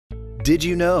Did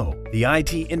you know the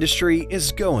IT industry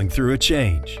is going through a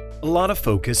change? A lot of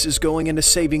focus is going into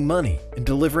saving money and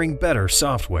delivering better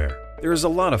software. There is a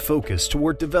lot of focus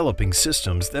toward developing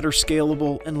systems that are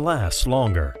scalable and last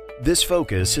longer. This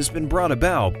focus has been brought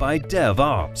about by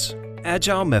DevOps.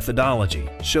 Agile methodology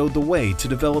showed the way to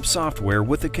develop software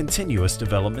with a continuous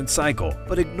development cycle,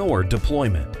 but ignored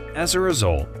deployment. As a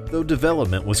result, though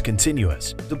development was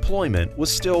continuous, deployment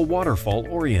was still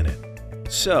waterfall-oriented.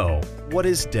 So, what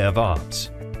is DevOps?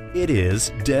 It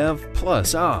is Dev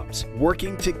plus Ops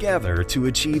working together to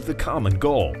achieve the common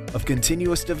goal of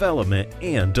continuous development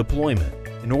and deployment.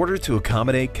 In order to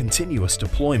accommodate continuous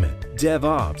deployment,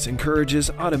 DevOps encourages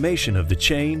automation of the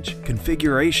change,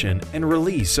 configuration, and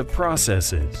release of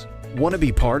processes. Want to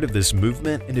be part of this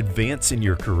movement and advance in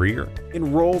your career?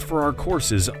 Enroll for our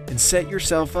courses and set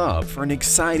yourself up for an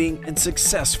exciting and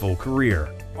successful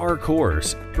career. Our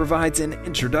course provides an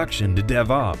introduction to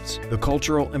DevOps, the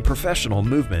cultural and professional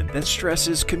movement that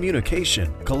stresses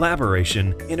communication,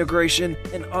 collaboration, integration,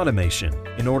 and automation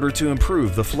in order to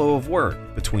improve the flow of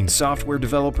work between software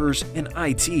developers and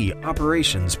IT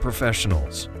operations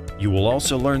professionals. You will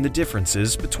also learn the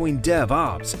differences between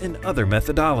DevOps and other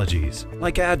methodologies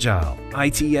like Agile,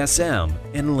 ITSM,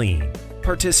 and Lean.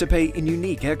 Participate in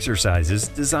unique exercises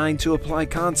designed to apply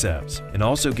concepts and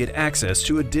also get access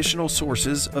to additional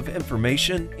sources of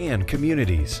information and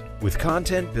communities. With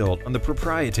content built on the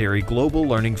proprietary Global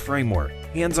Learning Framework,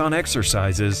 hands-on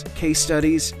exercises, case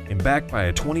studies, and backed by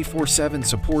a 24/7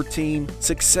 support team,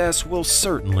 success will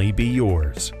certainly be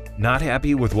yours. Not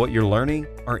happy with what you're learning?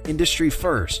 Our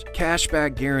industry-first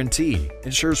cashback guarantee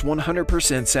ensures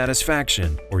 100%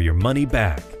 satisfaction or your money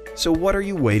back. So what are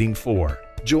you waiting for?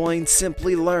 Join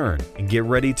Simplilearn and get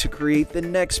ready to create the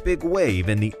next big wave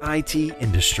in the IT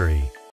industry.